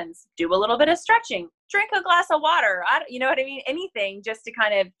positions, do a little bit of stretching, drink a glass of water. You know what I mean? Anything just to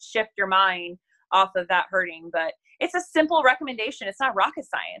kind of shift your mind off of that hurting. But it's a simple recommendation. It's not rocket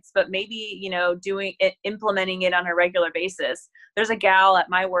science, but maybe, doing it, implementing it on a regular basis. There's a gal at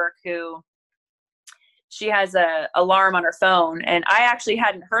my work who she has a alarm on her phone, and I actually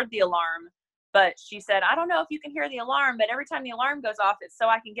hadn't heard the alarm, but she said, I don't know if you can hear the alarm, but every time the alarm goes off, it's so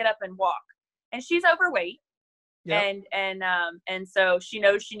I can get up and walk. And she's overweight. Yep. And so she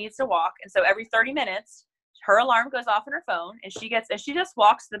knows she needs to walk. And so every 30 minutes, her alarm goes off on her phone, and she just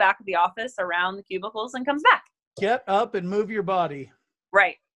walks to the back of the office around the cubicles and comes back. Get up and move your body.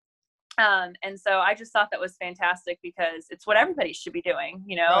 Right. And so I just thought that was fantastic, because it's what everybody should be doing,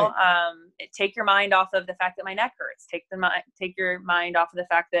 right. Take your mind off of the fact that my neck hurts. Take your mind off of the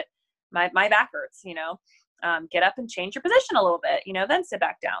fact that my back hurts, get up and change your position a little bit, then sit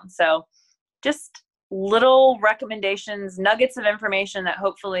back down. So just little recommendations, nuggets of information that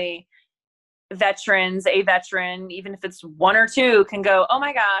hopefully a veteran, even if it's one or two, can go, oh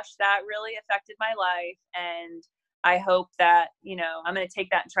my gosh, that really affected my life. And I hope that, I'm going to take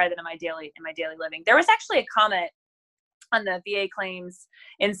that and try that in my daily living. There was actually a comment on the VA Claims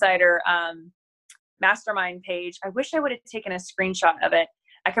Insider mastermind page. I wish I would have taken a screenshot of it.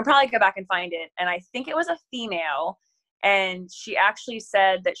 I can probably go back and find it. And I think it was a female. And she actually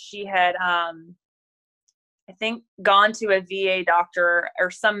said that she had, I think, gone to a VA doctor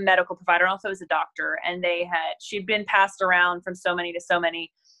or some medical provider. I don't know if it was a doctor. And she'd been passed around from so many to so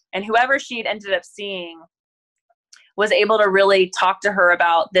many. And whoever she'd ended up seeing was able to really talk to her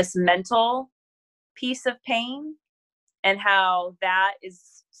about this mental piece of pain and how that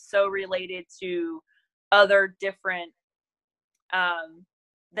is so related to other different,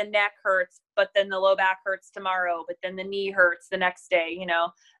 the neck hurts, but then the low back hurts tomorrow, but then the knee hurts the next day,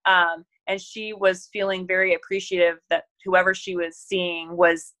 and she was feeling very appreciative that whoever she was seeing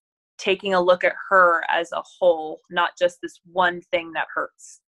was taking a look at her as a whole, not just this one thing that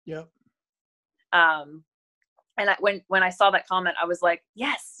hurts. Yep. And when I saw that comment, I was like,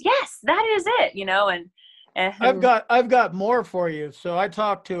 yes, that is it, and I've got more for you. So I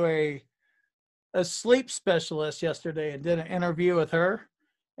talked to a sleep specialist yesterday and did an interview with her.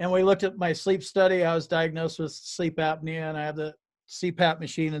 And we looked at my sleep study. I was diagnosed with sleep apnea, and I have the CPAP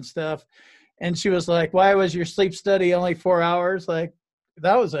machine and stuff. And she was like, why was your sleep study only 4 hours? Like,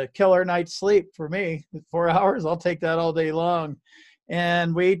 that was a killer night's sleep for me. 4 hours, I'll take that all day long.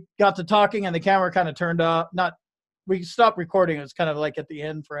 And we got to talking, and the camera kind of turned off. We stopped recording. It was kind of like at the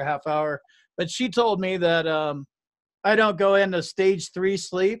end for a half hour. But she told me that I don't go into stage 3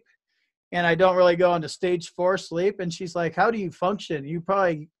 sleep, and I don't really go into stage 4 sleep. And she's like, how do you function? You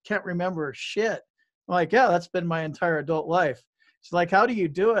probably can't remember shit. I'm like, yeah, that's been my entire adult life. She's like, how do you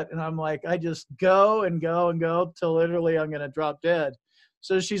do it? And I'm like, I just go and go and go till literally I'm going to drop dead.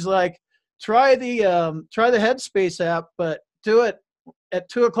 So she's like, try the Headspace app, but do it at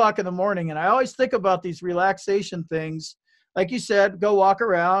 2:00 in the morning. And I always think about these relaxation things. Like you said, go walk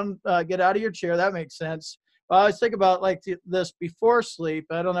around, get out of your chair. That makes sense. I always think about this before sleep.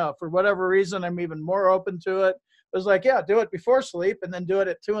 I don't know, for whatever reason, I'm even more open to it. It was like, yeah, do it before sleep, and then do it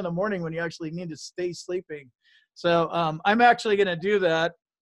at 2 in the morning when you actually need to stay sleeping. So I'm actually going to do that,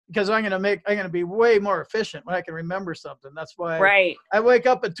 because I'm going to be way more efficient when I can remember something. That's why right. I wake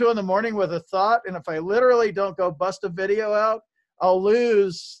up at 2 in the morning with a thought. And if I literally don't go bust a video out, I'll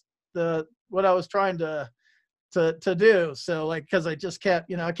lose what I was trying to do. So because I just can't,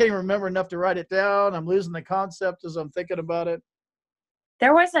 I can't even remember enough to write it down. I'm losing the concept as I'm thinking about it.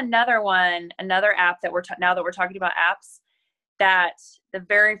 There was another app that now that we're talking about apps, that the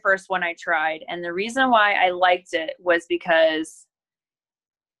very first one I tried. And the reason why I liked it was because,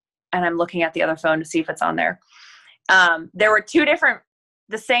 and I'm looking at the other phone to see if it's on there. There were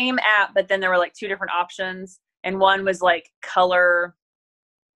the same app, but then there were 2 different options. And one was color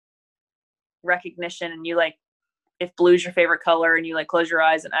recognition, and you like, if blue's your favorite color and you like close your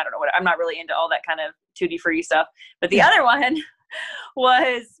eyes, and I don't know what, I'm not really into all that kind of tutti frutti stuff. But the other one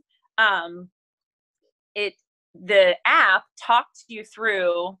was, the app talked you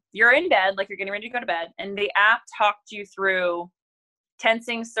through, you're in bed, like you're getting ready to go to bed, and the app talked you through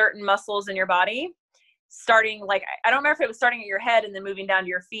tensing certain muscles in your body, starting, like, I don't remember if it was starting at your head and then moving down to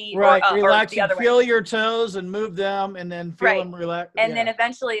your feet, right? or Relax, the other feel way. your toes and move them, and then feel them relax. And then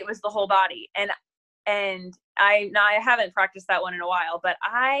eventually it was the whole body. And I haven't practiced that one in a while, but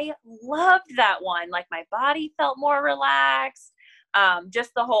I loved that one. Like, my body felt more relaxed.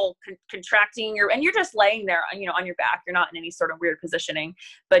 Just the whole contracting and you're just laying there, you know, on your back. You're not in any sort of weird positioning,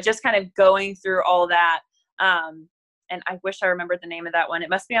 but just kind of going through all that. And I wish I remembered the name of that one. It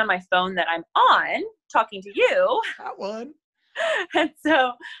must be on my phone that I'm on talking to you. That one. And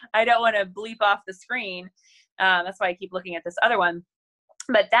so I don't want to bleep off the screen. That's why I keep looking at this other one.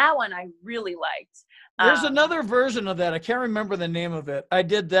 But that one I really liked. There's another version of that. I can't remember the name of it. I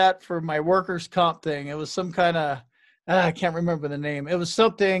did that for my workers' comp thing. It was some kind of, I can't remember the name. It was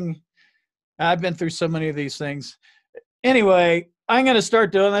something, I've been through so many of these things. Anyway, I'm going to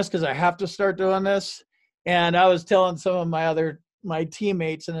start doing this because I have to start doing this. And I was telling some of my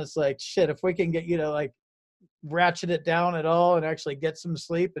teammates, and it's like, shit, if we can get you to like ratchet it down at all and actually get some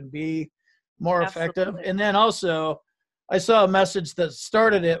sleep and be more effective. And then also I saw a message that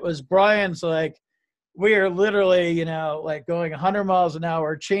started it was Brian's like, we are literally, you know, like going 100 miles an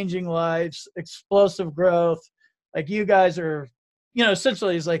hour, changing lives, explosive growth. Like, you guys are, you know,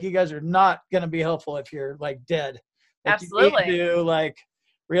 essentially it's like, you guys are not going to be helpful if you're like dead. Like, absolutely. You need to like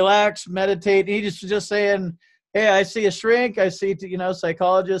relax, meditate. And he's just saying, hey, I see a shrink. I see, you know,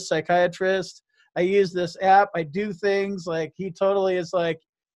 psychologist, psychiatrist. I use this app. I do things. Like, he totally is like,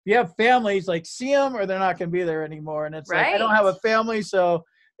 if you have families, like, see them or they're not going to be there anymore. And it's like, I don't have a family, so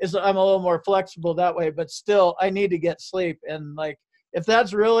I'm a little more flexible that way, but still I need to get sleep. And like, if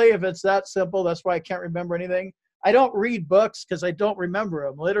it's that simple, that's why I can't remember anything. I don't read books because I don't remember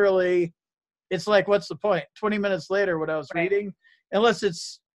them. Literally, it's like, what's the point? 20 minutes later, what I was reading, unless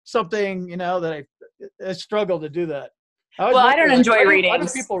it's something, you know, that I struggle to do that. I don't enjoy reading. Why do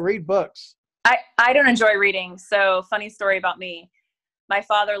people read books? I don't enjoy reading. So, funny story about me. My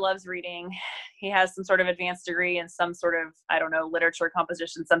father loves reading. He has some sort of advanced degree in some sort of, I don't know, literature,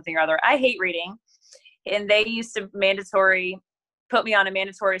 composition, something or other. I hate reading. And they used to put me on a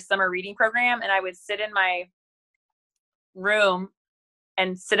mandatory summer reading program. And I would sit in my room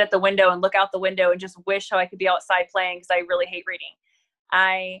and sit at the window and look out the window and just wish how I could be outside playing, because I really hate reading.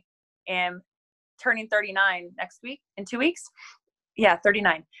 I am turning 39 next week, in 2 weeks. Yeah,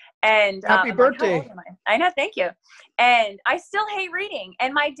 39. And happy birthday. Like, how old am I know, thank you. And I still hate reading.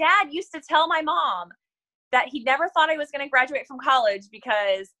 And my dad used to tell my mom that he never thought I was going to graduate from college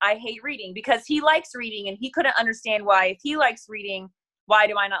because I hate reading, because he likes reading and he couldn't understand why, if he likes reading, why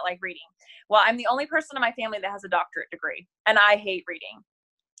do I not like reading? Well, I'm the only person in my family that has a doctorate degree, and I hate reading.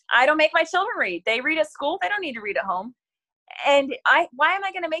 I don't make my children read. They read at school. They don't need to read at home. And why am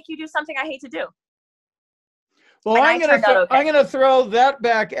I going to make you do something I hate to do? Well, I'm going to throw that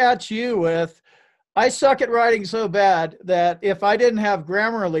back at you with, I suck at writing so bad that if I didn't have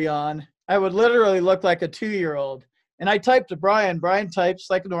Grammarly on, I would literally look like a 2-year-old. And I typed to Brian. Brian types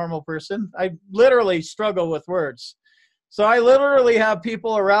like a normal person. I literally struggle with words. So I literally have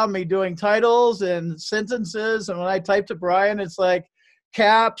people around me doing titles and sentences. And when I type to Brian, it's like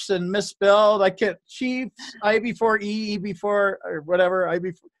caps and misspelled. I can't, Chiefs, I before E, E before, or whatever, I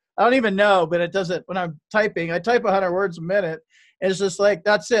before. I don't even know, but it doesn't, when I'm typing, I type 100 words a minute. And it's just like,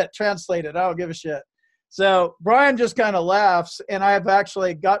 that's it, translated. I don't give a shit. So Brian just kind of laughs, and I've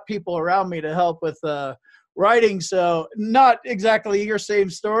actually got people around me to help with writing. So not exactly your same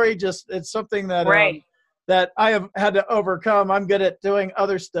story, just it's something that, that I have had to overcome. I'm good at doing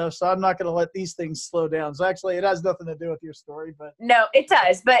other stuff, so I'm not going to let these things slow down. So actually it has nothing to do with your story, but. No, it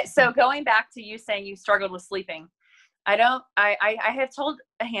does. But so going back to you saying you struggled with sleeping, I have told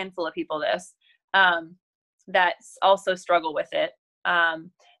a handful of people this, that also struggle with it.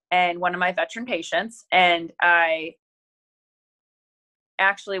 And one of my veteran patients, and I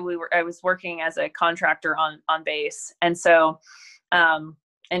was working as a contractor on base. And so, and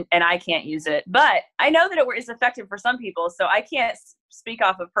I can't use it, but I know that it is effective for some people. So I can't speak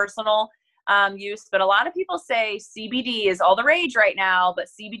off of personal use, but a lot of people say CBD is all the rage right now, but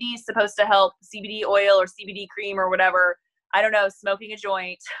CBD is supposed to help, CBD oil or CBD cream or whatever. I don't know, smoking a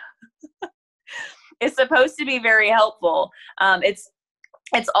joint is supposed to be very helpful.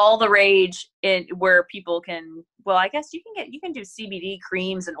 It's all the rage in where people can, well, I guess you can do CBD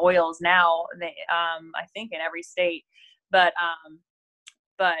creams and oils now, I think in every state, but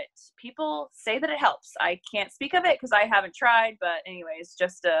but people say that it helps. I can't speak of it because I haven't tried, but anyways,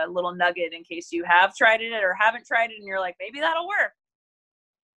 just a little nugget in case you have tried it or haven't tried it and you're like, maybe that'll work.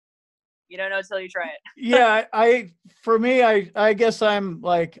 You don't know until you try it. Yeah, for me, I guess I'm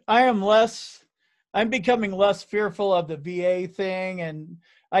becoming less fearful of the VA thing. And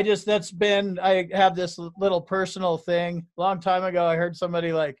I have this little personal thing. A long time ago, I heard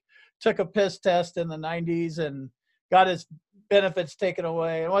somebody like took a piss test in the 90s and got his benefits taken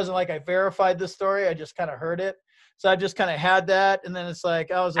away. It wasn't like I verified the story. I just kind of heard it. So I just kind of had that. And then it's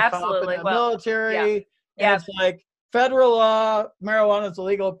like, I was a cop in the military. Yeah. And it's like, federal law, marijuana is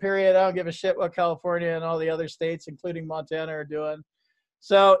illegal, period. I don't give a shit what California and all the other states, including Montana, are doing.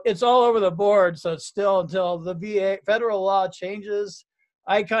 So it's all over the board. So it's still until the VA federal law changes.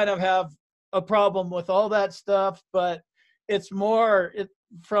 I kind of have a problem with all that stuff, but it's more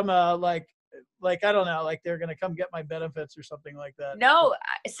from a like I don't know, like they're gonna come get my benefits or something like that. No,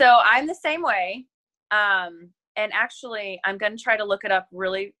 so I'm the same way. And actually, I'm gonna try to look it up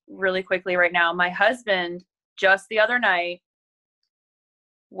really, really quickly right now. My husband just the other night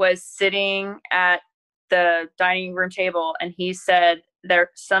was sitting at the dining room table and he said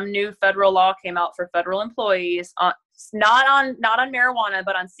some new federal law came out for federal employees on not on marijuana,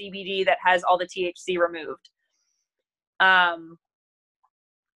 but on CBD that has all the THC removed.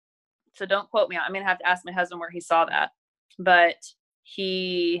 So don't quote me. I'm going to have to ask my husband where he saw that, but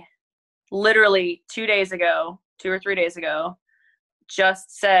he literally 2 or 3 days ago,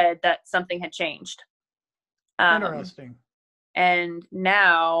 just said that something had changed. Interesting. And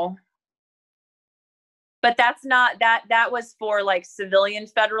now, but that's not that was for like civilian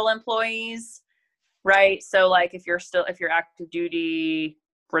federal employees, right? So like if you're active duty,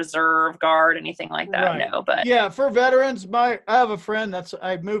 reserve, guard, anything like that, right. No. But yeah, for veterans, I have a friend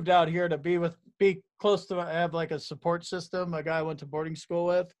I moved out here to be close to. I have like a support system. A guy I went to boarding school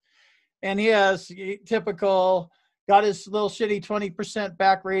with, and he has typical. Got his little shitty 20%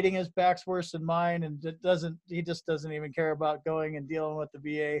 back rating. His back's worse than mine, and he just doesn't even care about going and dealing with the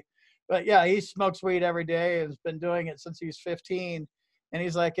VA. But yeah, he smokes weed every day and has been doing it since he was 15. And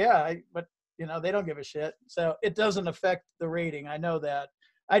he's like, yeah, but they don't give a shit. So it doesn't affect the rating. I know that.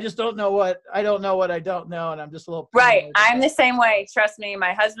 I just don't know what I don't know, and I'm just a little right. I'm the same way. Trust me,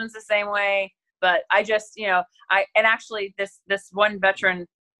 my husband's the same way. But I just, and actually this one veteran.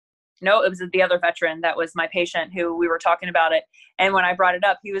 No, it was the other veteran that was my patient who we were talking about it. And when I brought it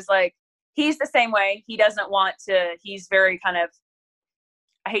up, he was like, he's the same way. He doesn't want to, he's very kind of,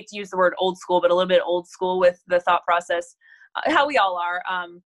 I hate to use the word old school, but a little bit old school with the thought process, how we all are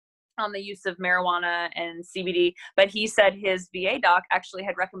on the use of marijuana and CBD. But he said his VA doc actually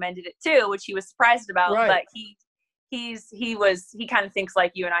had recommended it too, which he was surprised about. Right. But he kind of thinks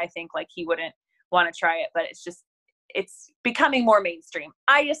like you and I think, like he wouldn't want to try it, but it's becoming more mainstream.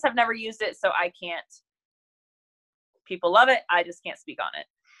 I just have never used it, so I can't. People love it. I just can't speak on it.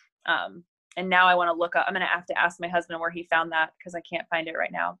 And now I want to look up. I'm going to have to ask my husband where he found that because I can't find it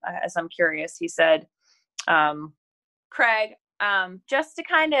right now. As I'm curious, he said, Craig, just to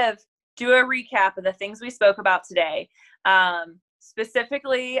kind of do a recap of the things we spoke about today,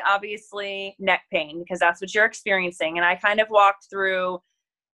 specifically, obviously, neck pain, because that's what you're experiencing. And I kind of walked through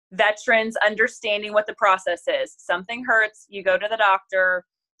veterans understanding what the process is. Something hurts, you go to the doctor,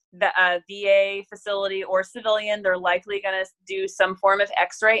 the VA facility or civilian, they're likely going to do some form of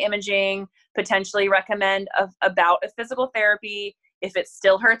x-ray imaging, potentially recommend about a physical therapy. If it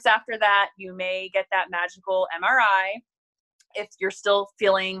still hurts after that, you may get that magical MRI. If you're still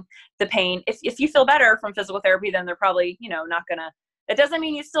feeling the pain, if you feel better from physical therapy, then they're probably, not going to, it doesn't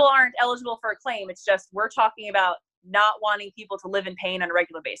mean you still aren't eligible for a claim. It's just, we're talking about not wanting people to live in pain on a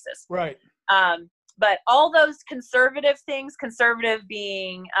regular basis. Right. But all those conservative things, conservative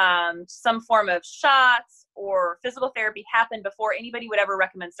being some form of shots or physical therapy, happened before anybody would ever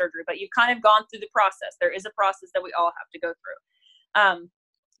recommend surgery. But you've kind of gone through the process. There is a process that we all have to go through.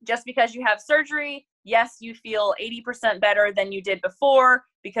 Just because you have surgery, yes, you feel 80% better than you did before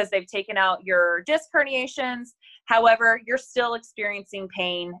because they've taken out your disc herniations. However, you're still experiencing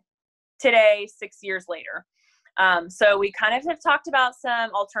pain today, 6 years later. So we kind of have talked about some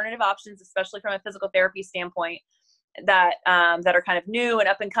alternative options, especially from a physical therapy standpoint, that are kind of new and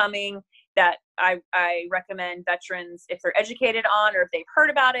up and coming, that I recommend veterans, if they're educated on or if they've heard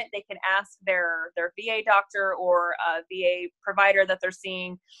about it, they can ask their VA doctor or a VA provider that they're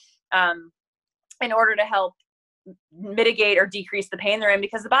seeing in order to help mitigate or decrease the pain they're in.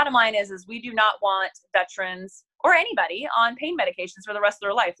 Because the bottom line is we do not want veterans or anybody on pain medications for the rest of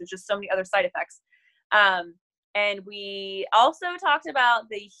their life. There's just so many other side effects. And we also talked about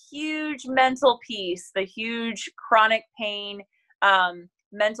the huge mental piece, the huge chronic pain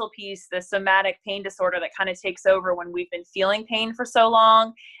mental piece, the somatic pain disorder that kind of takes over when we've been feeling pain for so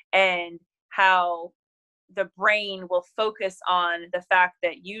long, and how the brain will focus on the fact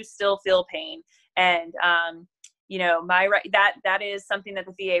that you still feel pain. And, you know, that is something that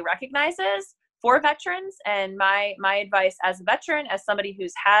the VA recognizes for veterans. And my advice as a veteran, as somebody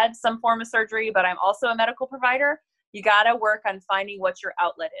who's had some form of surgery, but I'm also a medical provider, you got to work on finding what your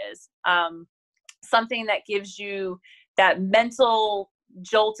outlet is. Something that gives you that mental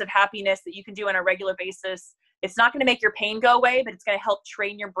jolt of happiness that you can do on a regular basis. It's not going to make your pain go away, but it's going to help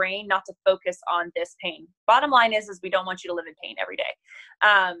train your brain not to focus on this pain. Bottom line is we don't want you to live in pain every day.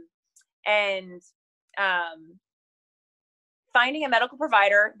 Finding a medical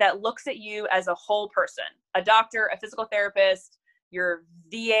provider that looks at you as a whole person, a doctor, a physical therapist, your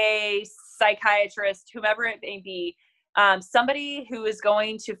VA, psychiatrist, whomever it may be, somebody who is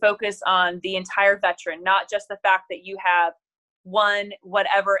going to focus on the entire veteran, not just the fact that you have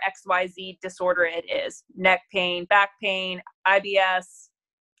whatever XYZ disorder it is, neck pain, back pain, IBS,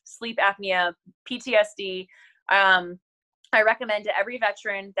 sleep apnea, PTSD. I recommend to every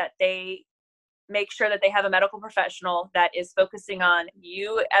veteran that they make sure that they have a medical professional that is focusing on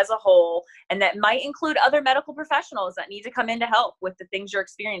you as a whole, and that might include other medical professionals that need to come in to help with the things you're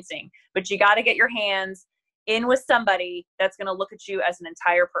experiencing. But you got to get your hands in with somebody that's going to look at you as an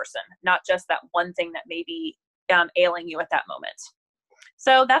entire person, not just that one thing that may be ailing you at that moment.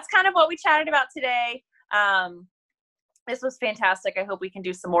 So that's kind of what we chatted about today. This was fantastic. I hope we can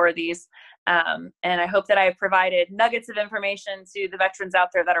do some more of these. And I hope that I've provided nuggets of information to the veterans out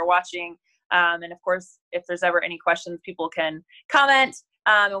there that are watching. And of course, if there's ever any questions, people can comment,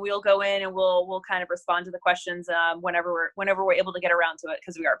 and we'll go in and we'll kind of respond to the questions whenever we're able to get around to it,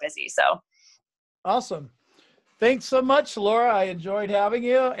 because we are busy. So awesome. Thanks so much, Laura. I enjoyed having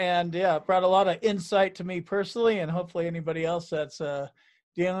you, and yeah, it brought a lot of insight to me personally, and hopefully anybody else that's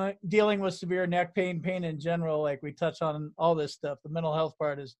dealing with severe neck pain in general. Like we touch on all this stuff, the mental health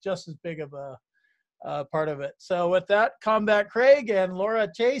part is just as big of a part of it. So with that, Combat Craig and Laura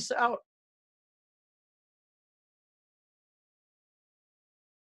Chase out.